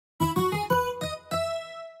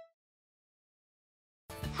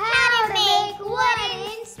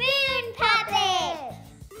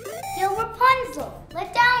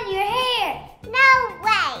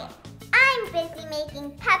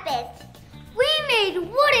making puppets. We made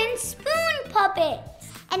wooden spoon puppets.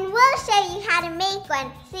 And we'll show you how to make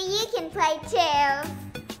one so you can play too.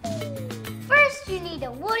 First, you need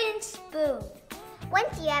a wooden spoon.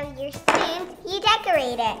 Once you have your spoons, you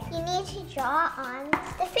decorate it. You need to draw on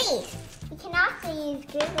the face. You can also use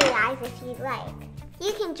googly eyes if you'd like.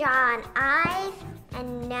 You can draw on eyes, a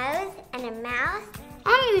nose, and a mouth.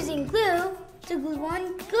 I'm using glue to glue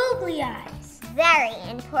on googly eyes. Very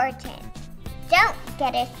important. Don't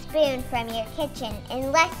get a spoon from your kitchen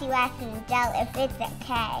unless you ask an adult if it's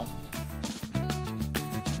okay.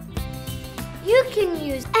 You can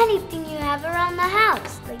use anything you have around the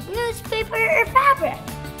house, like newspaper or fabric.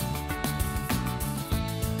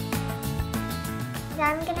 So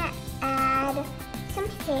I'm gonna add some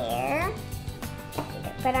hair,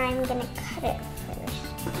 but I'm gonna cut it first.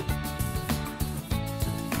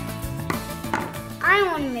 I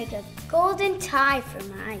want to make a golden tie for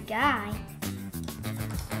my guy.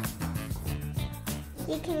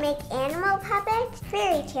 You can make animal puppets,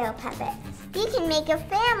 fairy tale puppets. You can make a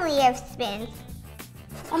family of spoons.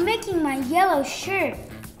 I'm making my yellow shirt.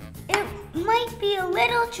 It might be a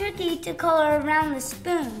little tricky to color around the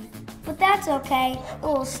spoon, but that's okay. It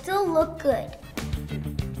will still look good.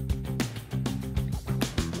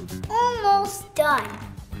 Almost done.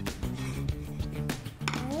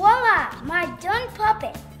 Voila, my done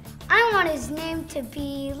puppet. I want his name to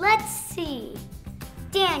be, let's see,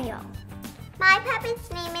 Daniel. My puppet's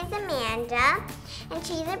name is Amanda, and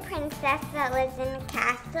she's a princess that lives in a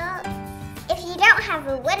castle. If you don't have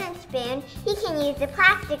a wooden spoon, you can use a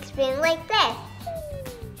plastic spoon like this.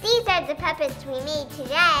 These are the puppets we made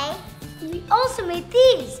today. We also made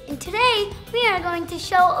these, and today we are going to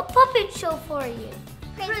show a puppet show for you.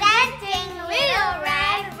 Presenting Little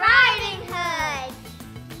Red Riding Hood.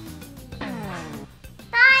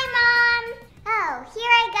 Bye, Mom. Oh,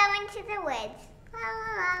 here I go into the woods. La,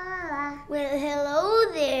 la, la, la, la. Well,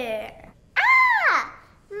 hello there. Ah!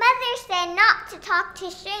 Mother said not to talk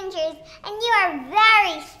to strangers, and you are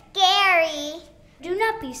very scary. Do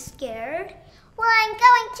not be scared. Well, I'm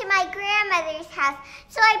going to my grandmother's house,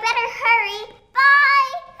 so I better hurry.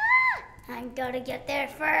 Bye! Ah! I gotta get there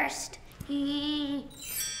first.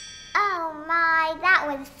 Oh my, that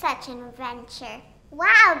was such an adventure.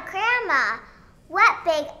 Wow, Grandma, what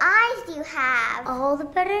big eyes you have. All the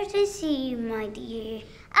better to see you, my dear.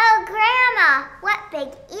 Oh, Grandma, what big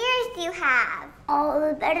ears you have. All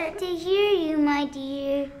the better to hear you, my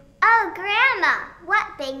dear. Oh, Grandma,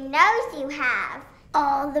 what big nose you have.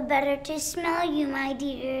 All the better to smell you, my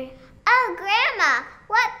dear. Oh, Grandma,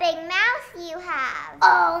 what big mouth you have.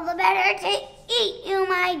 All the better to eat you,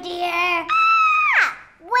 my dear. Ah!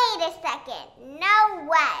 Wait a second. No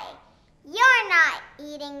way. You're not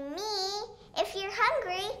eating me. If you're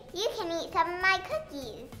hungry, you can eat some of my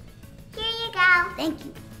cookies. Here you go. Thank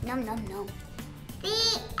you. Nom, nom, nom.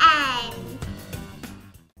 The end.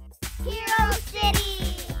 Hero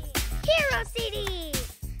City! Hero City!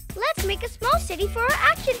 Let's make a small city for our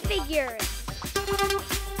action figures.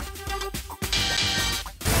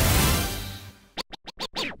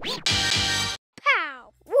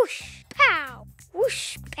 Pow! Whoosh! Pow!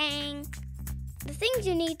 Whoosh! Bang! The things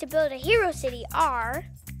you need to build a hero city are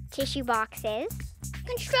tissue boxes,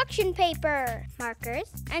 construction paper,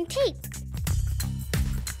 markers, and tape.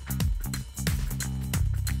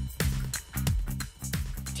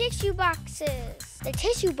 Tissue boxes. The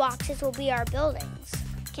tissue boxes will be our buildings.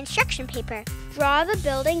 Construction paper. Draw the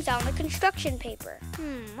buildings on the construction paper.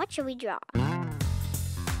 What should we draw?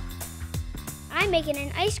 I'm making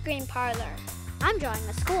an ice cream parlor. I'm drawing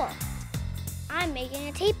a school. I'm making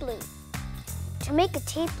a tape loop. To make a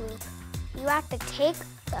tape loop, you have to take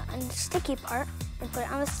the unsticky part and put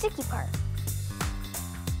it on the sticky part.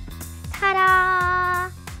 Ta-da!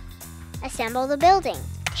 Assemble the building.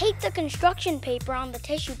 Take the construction paper on the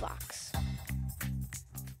tissue box.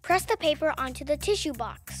 Press the paper onto the tissue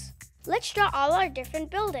box. Let's draw all our different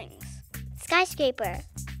buildings. Skyscraper,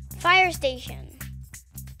 fire station,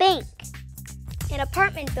 bank, an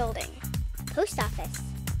apartment building, post office,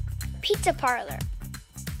 pizza parlor.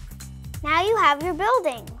 Now you have your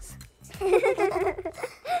buildings.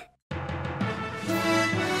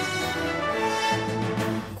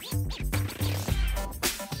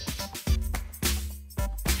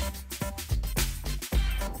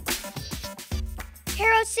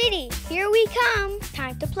 Hero City, here we come.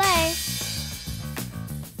 Time to play.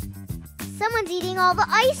 Someone's eating all the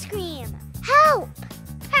ice cream. Help!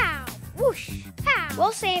 Pow! Whoosh! Pow!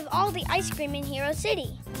 We'll save all the ice cream in Hero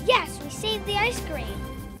City. Yes, we saved the ice cream.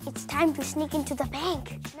 It's time to sneak into the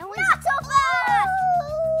bank. Not so fast!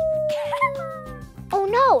 Oh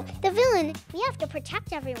no, the villain. We have to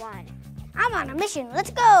protect everyone. I'm on a mission.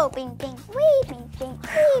 Let's go. Bing, bing, wee, bing, bing,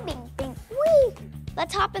 wee, bing, bing, wee.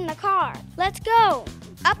 Let's hop in the car. Let's go.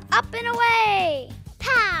 Up, up, and away.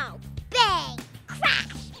 Pow, bang,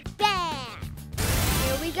 crash, bang.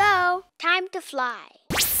 Here we go. Time to fly.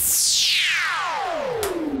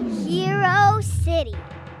 Hero City.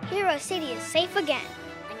 Hero City is safe again.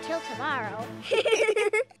 Until tomorrow.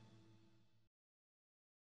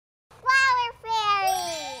 Flower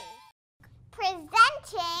Fairies!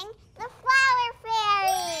 Presenting the Flower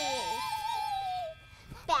Fairies!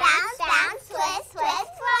 Bounce, bounce, twist,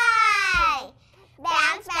 twist, fly!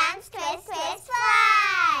 Bounce, bounce, twist, twist,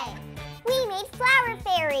 fly! We made Flower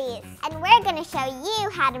Fairies, and we're going to show you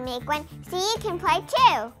how to make one so you can play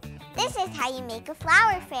too. This is how you make a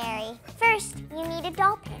Flower Fairy. First, you need a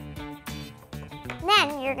doll pin.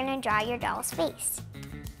 Then you're going to draw your doll's face.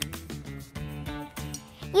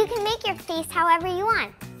 You can make your face however you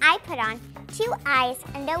want. I put on 2 eyes,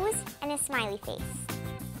 a nose, and a smiley face.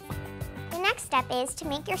 The next step is to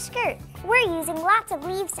make your skirt. We're using lots of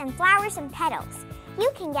leaves and flowers and petals.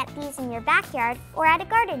 You can get these in your backyard or at a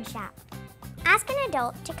garden shop. Ask an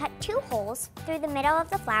adult to cut 2 holes through the middle of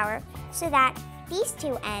the flower so that these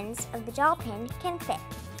 2 ends of the doll pin can fit.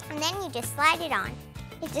 And then you just slide it on.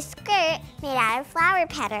 It's a skirt made out of flower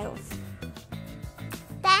petals.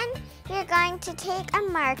 Then you're going to take a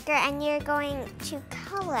marker and you're going to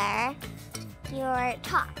color your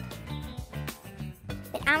top.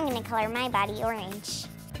 But I'm going to color my body orange.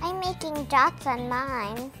 I'm making dots on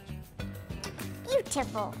mine.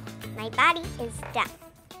 Beautiful. My body is done.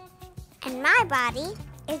 And my body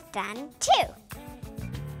is done too.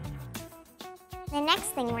 The next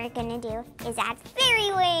thing we're going to do is add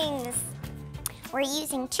fairy wings. We're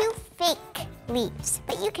using 2 fake leaves,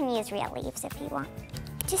 but you can use real leaves if you want.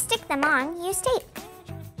 To stick them on, use tape.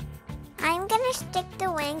 I'm gonna stick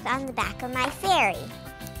the wings on the back of my fairy.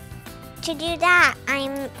 To do that,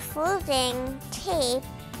 I'm folding tape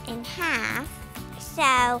in half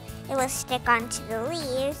so it will stick onto the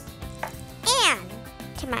leaves and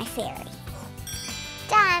to my fairy.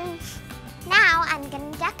 Done! Now I'm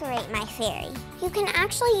gonna decorate my fairy. You can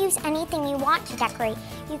actually use anything you want to decorate.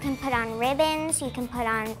 You can put on ribbons, you can put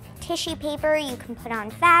on tissue paper, you can put on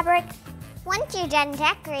fabric. Once you're done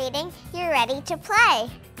decorating, you're ready to play.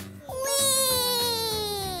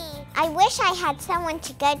 Whee! I wish I had someone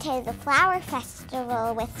to go to the flower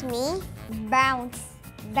festival with me. Bounce,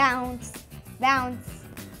 bounce, bounce,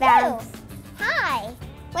 bounce. Oh, hi,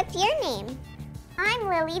 what's your name? I'm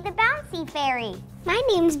Lily the Bouncy Fairy. My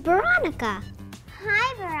name's Veronica.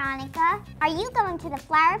 Hi, Veronica. Are you going to the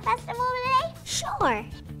flower festival today? Sure.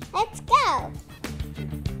 Let's go.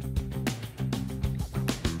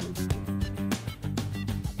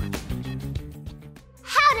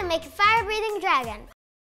 How to make a fire-breathing dragon.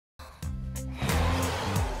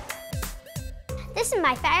 This is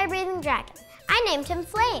my fire-breathing dragon. I named him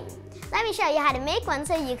Flame. Let me show you how to make one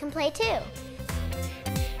so you can play too.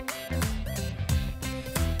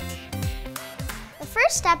 The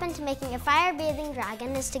first step into making a fire-breathing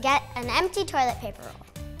dragon is to get an empty toilet paper roll.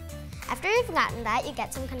 After you've gotten that, you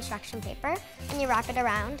get some construction paper and you wrap it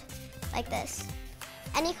around like this.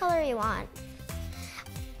 Any color you want.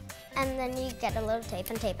 And then you get a little tape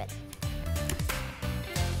and tape it.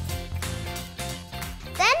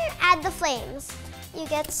 Then add the flames. You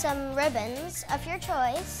get some ribbons of your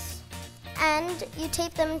choice and you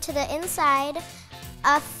tape them to the inside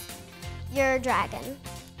of your dragon.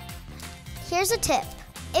 Here's a tip.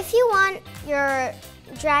 If you want your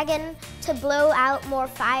dragon to blow out more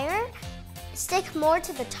fire, stick more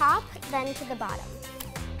to the top than to the bottom.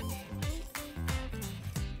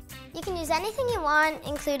 You can use anything you want,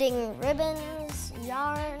 including ribbons,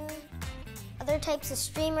 yarn, other types of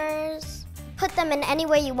streamers. Put them in any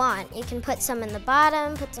way you want. You can put some in the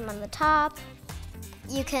bottom, put some on the top.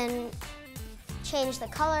 You can change the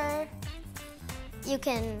color. You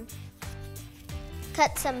can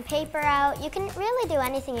cut some paper out. You can really do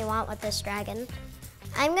anything you want with this dragon.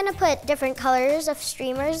 I'm gonna put different colors of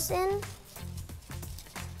streamers in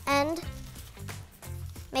and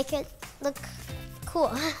make it look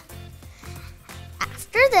cool.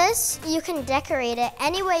 After this, you can decorate it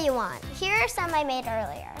any way you want. Here are some I made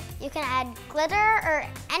earlier. You can add glitter or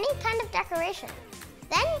any kind of decoration.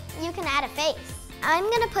 Then you can add a face. I'm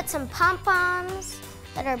gonna put some pompoms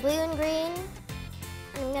that are blue and green.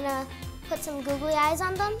 I'm gonna put some googly eyes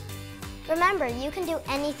on them. Remember, you can do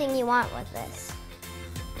anything you want with this.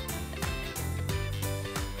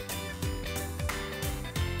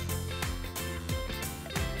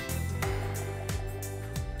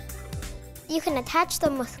 You can attach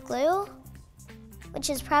them with glue, which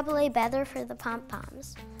is probably better for the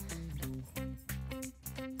pom-poms.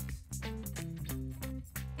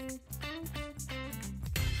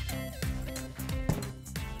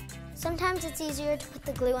 Sometimes it's easier to put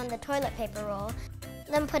the glue on the toilet paper roll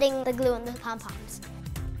than putting the glue on the pom-poms.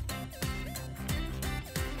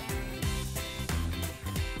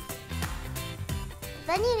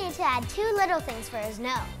 Then you need to add 2 little things for his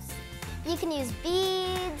nose. You can use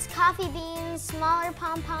beads, coffee beans, smaller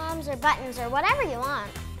pom-poms, or buttons, or whatever you want.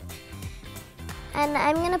 And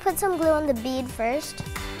I'm gonna put some glue on the bead first.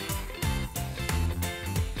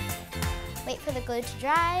 Wait for the glue to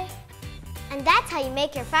dry. And that's how you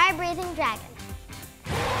make your fire-breathing dragon.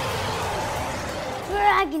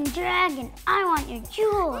 Dragon, I want your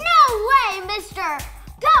jewels. No way, mister!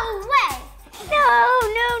 Go away!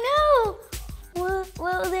 No.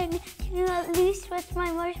 Well then, can you at least rest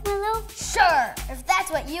my marshmallow? Sure, if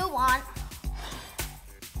that's what you want.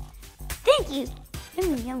 Thank you.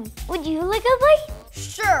 Yummy. Would you like a bite?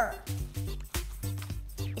 Sure.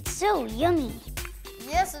 It's so yummy.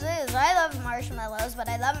 Yes, it is. I love marshmallows, but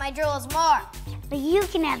I love my jewels more. But you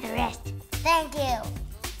can have the rest. Thank you.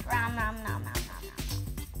 Nom, nom, nom, nom, nom, nom.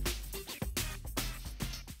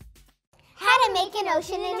 How to make an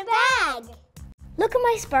ocean in a bag. Look at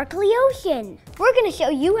my sparkly ocean. We're gonna show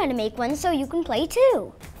you how to make one so you can play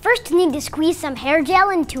too. First, you need to squeeze some hair gel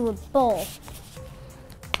into a bowl.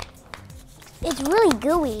 It's really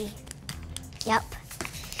gooey. Yep,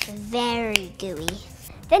 very gooey.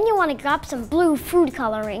 Then you want to drop some blue food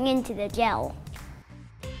coloring into the gel.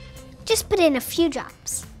 Just put in a few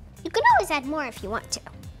drops. You can always add more if you want to.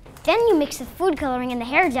 Then you mix the food coloring and the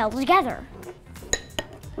hair gel together.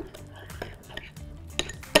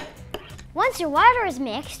 Once your water is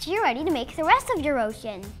mixed, you're ready to make the rest of your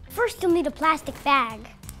ocean. First, you'll need a plastic bag.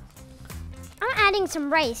 I'm adding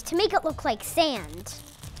some rice to make it look like sand.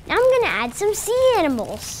 Now I'm gonna add some sea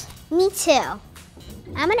animals. Me too.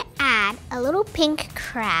 I'm gonna add a little pink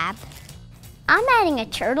crab. I'm adding a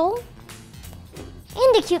turtle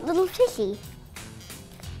and a cute little fishy.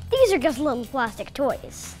 These are just little plastic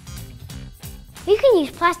toys. You can use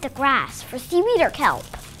plastic grass for seaweed or kelp.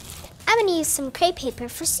 I'm gonna use some crepe paper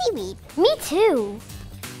for seaweed. Me too.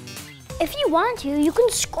 If you want to, you can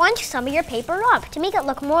scrunch some of your paper up to make it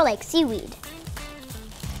look more like seaweed.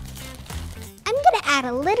 I'm gonna add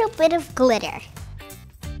a little bit of glitter.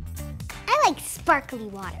 I like sparkly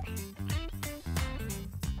water.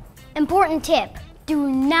 Important tip, do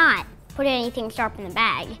not put anything sharp in the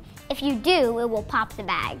bag. If you do, it will pop the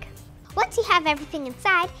bag. Once you have everything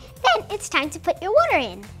inside, then it's time to put your water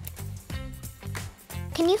in.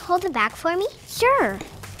 Can you hold the bag for me? Sure.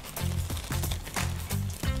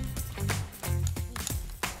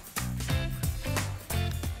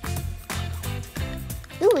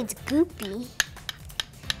 Ooh, it's goopy.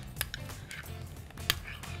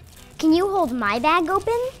 Can you hold my bag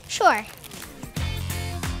open? Sure.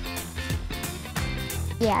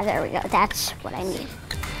 Yeah, there we go. That's what I need.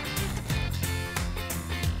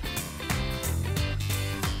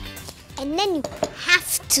 And then you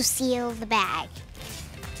have to seal the bag.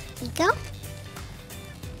 There you go.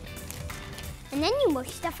 And then you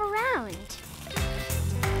mush stuff around.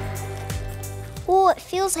 Oh, it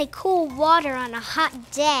feels like cool water on a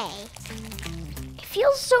hot day. It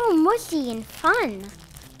feels so mushy and fun.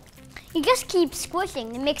 You just keep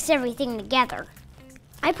squishing to mix everything together.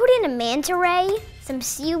 I put in a manta ray, some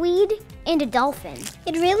seaweed, and a dolphin.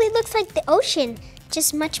 It really looks like the ocean,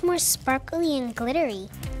 just much more sparkly and glittery.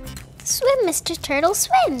 Swim, Mr. Turtle,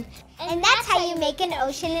 swim. And that's how you make an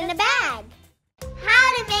ocean in a bag.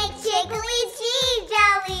 How to make jiggly cheese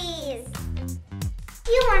jellies.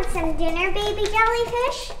 You want some dinner, baby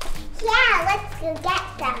jellyfish? Yeah, let's go get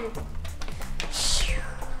some.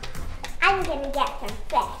 I'm gonna get some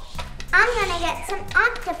fish. I'm gonna get some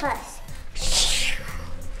octopus.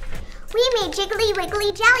 We made jiggly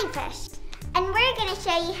wiggly jellyfish. And we're gonna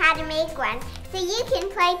show you how to make one so you can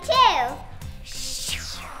play too.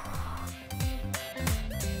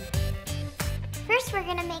 First, we're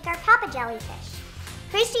gonna make our papa jellyfish.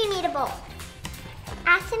 First, you need a bowl.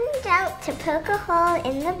 Ask an adult to poke a hole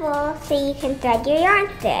in the bowl so you can thread your yarn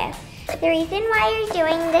through. The reason why you're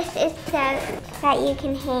doing this is so that you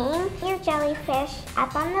can hang your jellyfish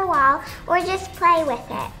up on the wall or just play with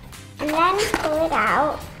it. And then pull it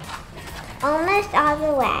out almost all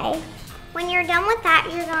the way. When you're done with that,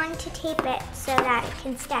 you're going to tape it so that it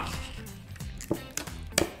can stay.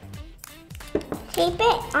 Tape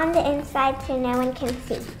it on the inside so no one can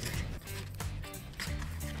see.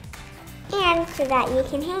 And so that you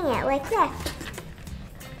can hang it like this.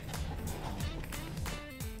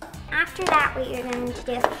 After that, what you're going to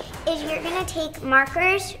do is you're going to take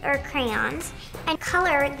markers or crayons and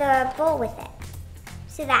color the bowl with it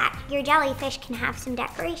so that your jellyfish can have some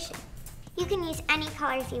decoration. You can use any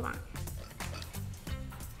colors you want.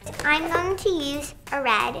 I'm going to use a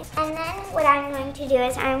red, and then what I'm going to do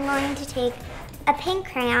is I'm going to take a pink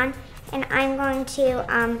crayon and I'm going to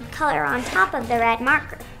color on top of the red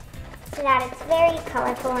marker so that it's very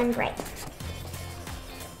colorful and bright.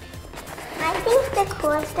 I think the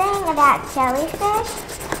coolest thing about jellyfish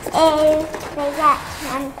is they get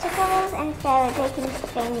tentacles and so they can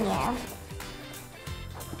sting you.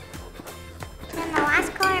 And the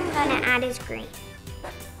last color I'm going to add is green.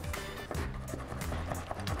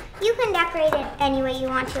 You can decorate it any way you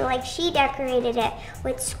want to, like she decorated it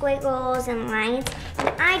with squiggles and lines, and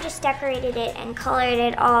I just decorated it and colored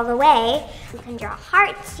it all the way. You can draw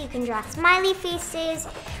hearts, you can draw smiley faces,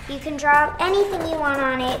 you can draw anything you want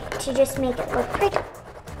on it to just make it look pretty.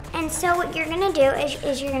 And so what you're gonna do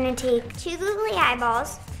is you're gonna take 2 googly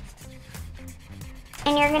eyeballs,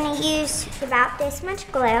 and you're gonna use about this much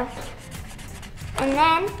glue, and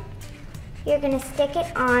then you're gonna stick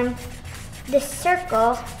it on the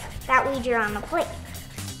circle that we drew on the plate.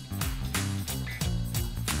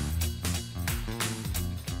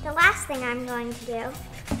 The last thing I'm going to do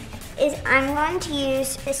is I'm going to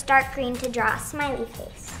use this dark green to draw a smiley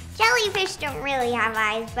face. Jellyfish don't really have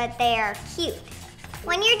eyes, but they are cute.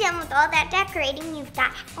 When you're done with all that decorating, you've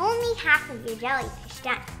got only half of your jellyfish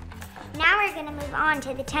done. Now we're gonna move on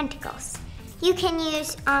to the tentacles. You can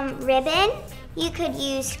use ribbon. You could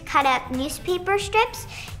use cut up newspaper strips.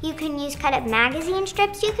 You can use cut up magazine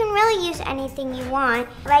strips. You can really use anything you want.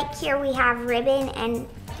 Like here we have ribbon and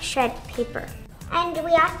shred paper. And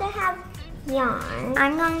we also have yarn.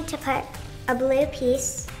 I'm going to put a blue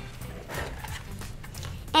piece.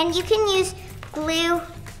 And you can use glue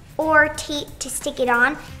or tape to stick it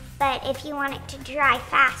on, but if you want it to dry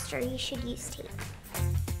faster, you should use tape.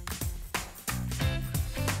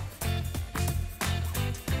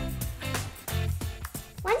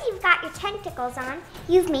 Once you've got your tentacles on,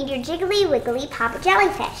 you've made your jiggly wiggly Papa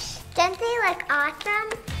Jellyfish. Don't they look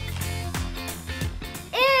awesome?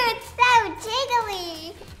 Ew, it's so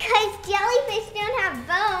jiggly! Because jellyfish don't have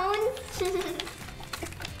bones.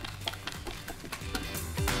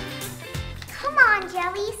 Come on,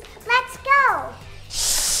 Jellies, let's go!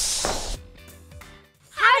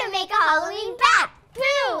 How to make a Halloween bat!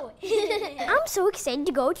 Boo! I'm so excited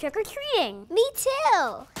to go trick-or-treating. Me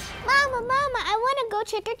too. Mama, I want to go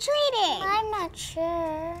trick-or-treating. I'm not sure.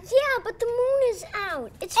 Yeah, but the moon is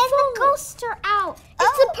out. It's And full. the ghosts are out.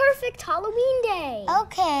 It's the perfect Halloween day.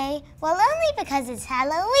 Okay, well only because it's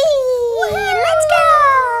Halloween. Woohoo! Let's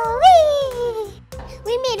go! Whee!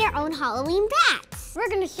 We made our own Halloween bats. We're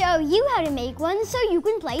gonna show you how to make one so you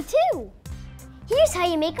can play too. Here's how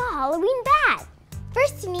you make a Halloween bat.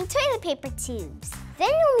 First, you need toilet paper tubes.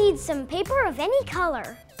 Then you'll need some paper of any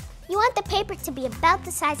color. You want the paper to be about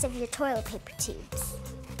the size of your toilet paper tubes.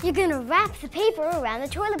 You're gonna wrap the paper around the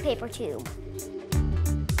toilet paper tube.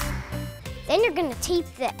 Then you're gonna tape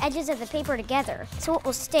the edges of the paper together so it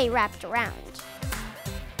will stay wrapped around.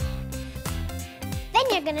 Then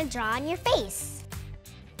you're gonna draw on your face.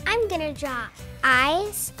 I'm gonna draw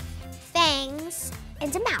eyes, fangs,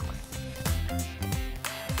 and a mouth.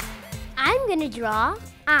 I'm gonna draw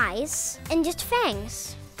eyes and just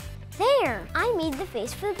fangs. There, I made the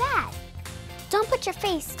face for the bat. Don't put your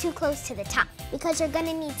face too close to the top because you're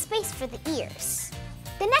gonna need space for the ears.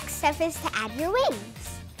 The next step is to add your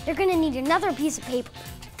wings. You're gonna need another piece of paper.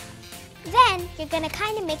 Then you're gonna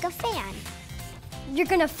kind of make a fan. You're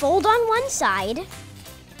gonna fold on one side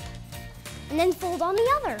and then fold on the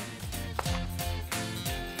other.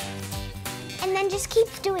 And then just keep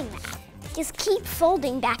doing that. Just keep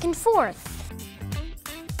folding back and forth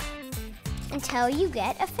until you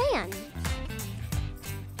get a fan.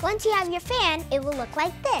 Once you have your fan, it will look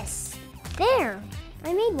like this. There,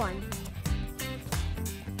 I made one.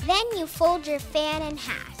 Then you fold your fan in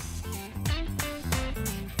half.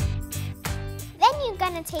 Then you're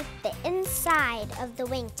gonna tape the inside of the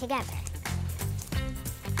wing together.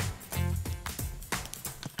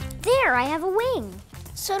 There, I have a wing.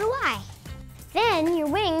 So do I. Then your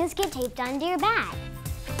wings get taped onto your bat.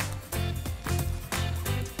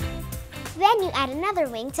 Then you add another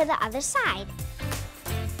wing to the other side.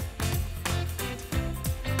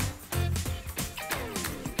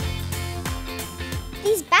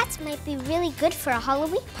 These bats might be really good for a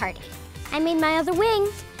Halloween party. I made my other wing.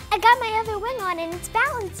 I got my other wing on and it's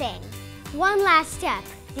balancing. One last step,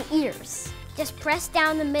 the ears. Just press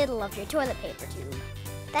down the middle of your toilet paper tube.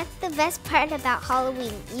 That's the best part about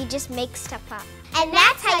Halloween. You just make stuff up. And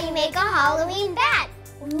that's how you make a Halloween bat.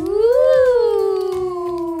 Ooh!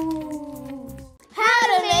 How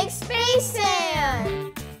to make space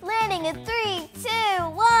sand. Landing in 3, 2,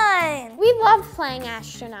 1. We love playing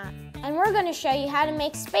astronaut. And we're going to show you how to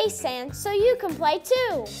make space sand so you can play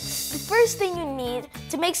too. The first thing you need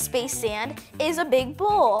to make space sand is a big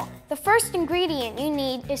bowl. The first ingredient you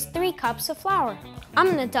need is 3 cups of flour. I'm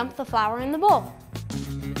going to dump the flour in the bowl.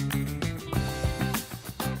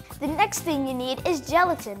 The next thing you need is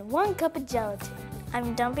gelatin, 1 cup of gelatin.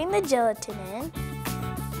 I'm dumping the gelatin in.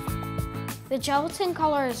 The gelatin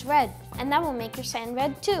color is red, and that will make your sand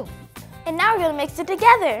red too. And now we're gonna mix it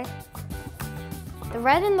together. The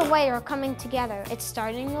red and the white are coming together. It's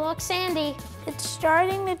starting to look sandy. It's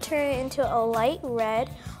starting to turn into a light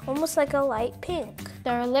red, almost like a light pink.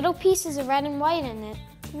 There are little pieces of red and white in it.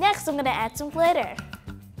 Next, I'm gonna add some glitter.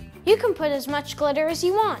 You can put as much glitter as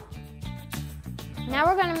you want. Now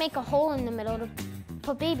we're gonna make a hole in the middle to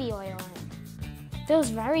put baby oil in. It feels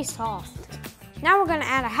very soft. Now we're gonna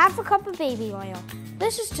add a 1/2 cup of baby oil.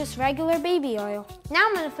 This is just regular baby oil. Now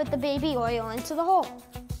I'm gonna put the baby oil into the hole.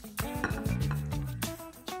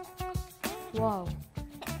 Whoa.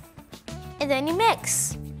 And then you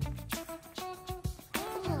mix.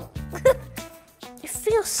 It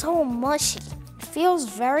feels so mushy. It feels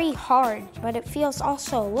very hard, but it feels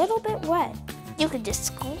also a little bit wet. You could just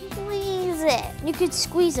squeeze it. You could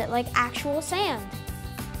squeeze it like actual sand.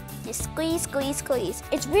 Just squeeze, squeeze, squeeze.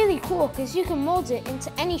 It's really cool because you can mold it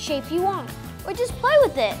into any shape you want. Or just play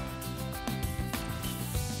with it.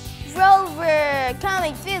 Rover,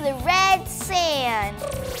 coming through the red sand.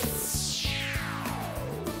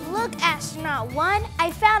 Look, Astronaut 1,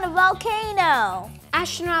 I found a volcano.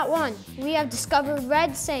 Astronaut 1, we have discovered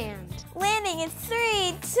red sand. Landing in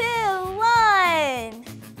 3, 2, 1.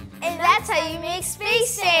 And that's how you make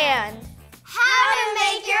space sand. How to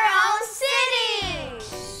make your own city.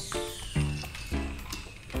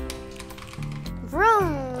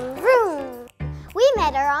 Vroom, vroom. We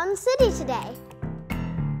made our own city today.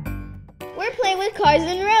 We're playing with cars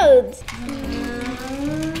and roads.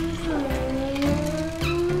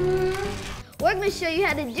 We're going to show you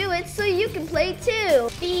how to do it so you can play too.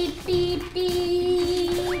 Beep, beep,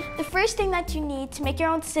 beep. The first thing that you need to make your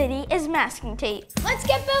own city is masking tape. Let's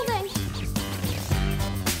get building.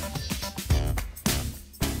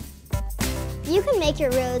 You can make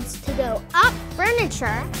your roads to go up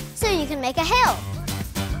furniture so you can make a hill.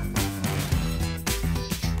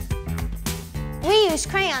 We use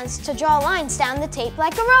crayons to draw lines down the tape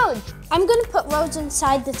like a road. I'm gonna put roads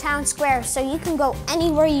inside the town square so you can go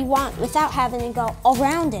anywhere you want without having to go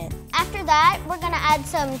around it. After that, we're gonna add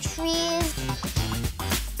some trees.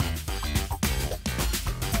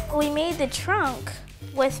 We made the trunk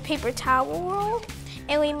with paper towel roll,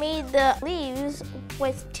 and we made the leaves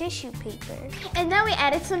with tissue paper. And then we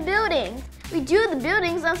added some buildings. We drew the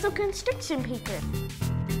buildings on some construction paper.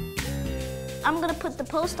 I'm gonna put the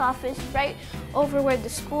post office right over where the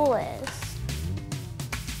school is.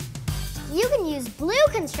 You can use blue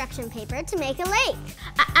construction paper to make a lake.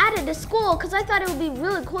 I added a school because I thought it would be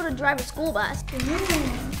really cool to drive a school bus.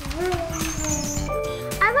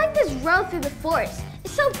 I like this road through the forest.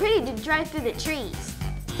 It's so pretty to drive through the trees.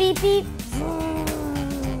 Beep, beep.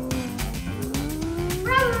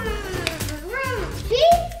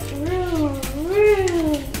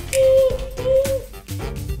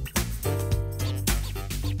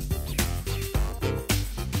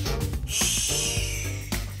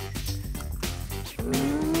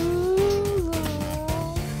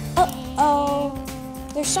 Uh-oh,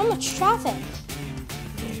 there's so much traffic.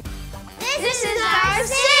 This is our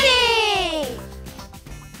city!